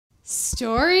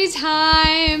Story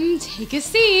time, take a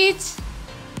seat.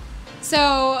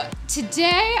 So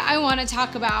today I want to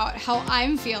talk about how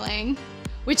I'm feeling,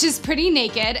 which is pretty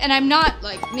naked, and I'm not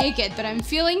like naked, but I'm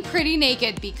feeling pretty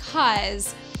naked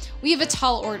because we have a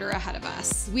tall order ahead of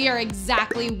us. We are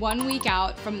exactly 1 week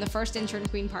out from the first Intern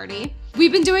Queen Party.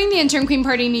 We've been doing the Intern Queen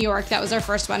Party in New York. That was our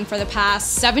first one for the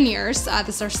past 7 years.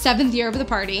 This is our 7th year of the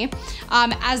party.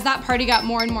 As that party got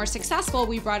more and more successful,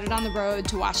 we brought it on the road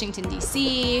to Washington,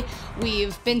 D.C.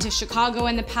 We've been to Chicago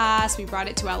in the past. We brought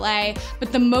it to LA.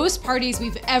 But the most parties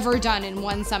we've ever done in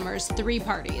one summer is 3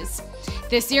 parties.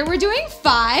 This year we're doing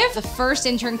 5. The first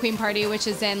Intern Queen Party, which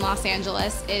is in Los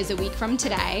Angeles, is a week from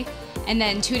today. And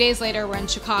then 2 days later, we're in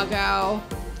Chicago.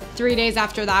 3 days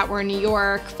after that, we're in New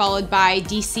York, followed by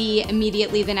DC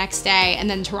immediately the next day, and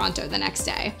then Toronto the next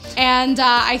day. And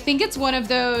I think it's one of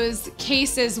those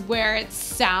cases where it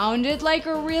sounded like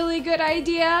a really good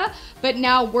idea, but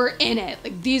now we're in it.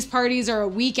 Like, these parties are a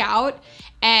week out,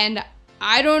 and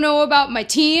I don't know about my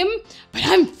team, but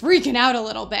I'm freaking out a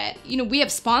little bit. You know, we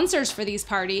have sponsors for these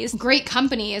parties. Great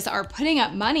companies are putting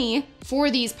up money for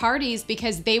these parties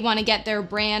because they want to get their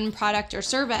brand, product, or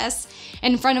service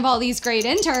in front of all these great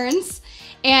interns.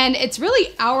 And it's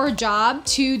really our job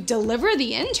to deliver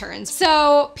the interns.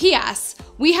 So, P.S.,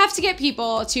 we have to get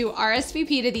people to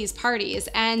RSVP to these parties.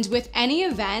 And with any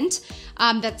event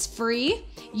that's free,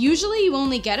 usually you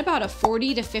only get about a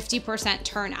 40 to 50%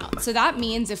 turnout. So that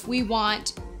means if we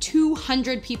want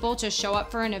 200 people to show up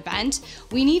for an event,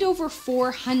 we need over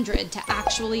 400 to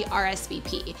actually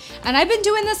RSVP. And I've been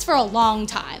doing this for a long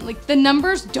time. Like, the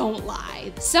numbers don't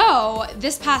lie. So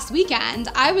this past weekend,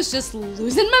 I was just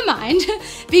losing my mind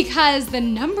because the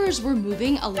numbers were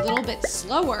moving a little bit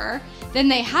slower than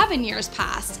they have in years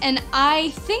past. And I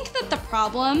think that the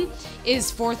problem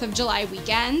is 4th of July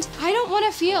weekend. I don't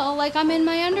want to feel like I'm in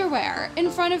my underwear in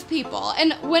front of people.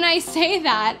 And when I say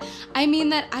that, I mean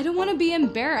that I don't want to be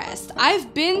embarrassed.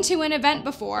 I've been to an event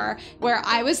before where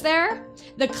I was there,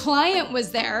 the client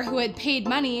was there who had paid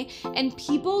money, and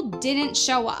people didn't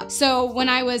show up. So when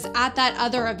I was at that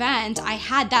other event, I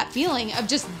had that feeling of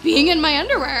just being in my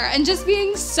underwear and just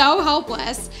being so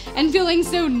helpless and feeling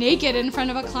so naked in front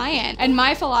of a client. And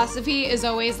my philosophy is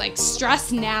always like,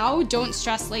 stress now, don't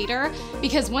stress later,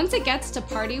 because once it gets to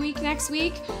party week next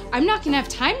week, I'm not gonna have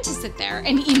time to sit there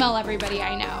and email everybody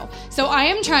I know. So I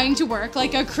am trying to work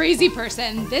like a crazy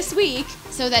person this week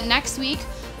so that next week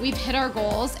we've hit our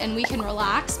goals and we can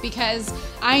relax, because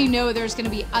I know there's gonna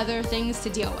be other things to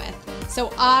deal with.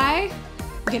 So I'm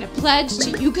gonna pledge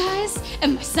to you guys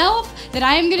and myself that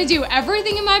I am gonna do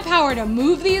everything in my power to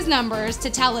move these numbers, to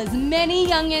tell as many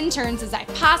young interns as I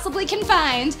possibly can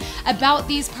find about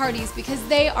these parties, because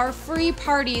they are free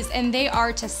parties and they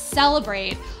are to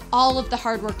celebrate all of the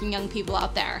hardworking young people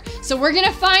out there. So we're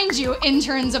gonna find you,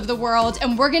 interns of the world,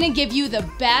 and we're gonna give you the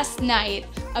best night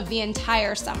of the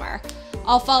entire summer.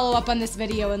 I'll follow up on this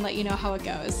video and let you know how it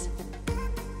goes.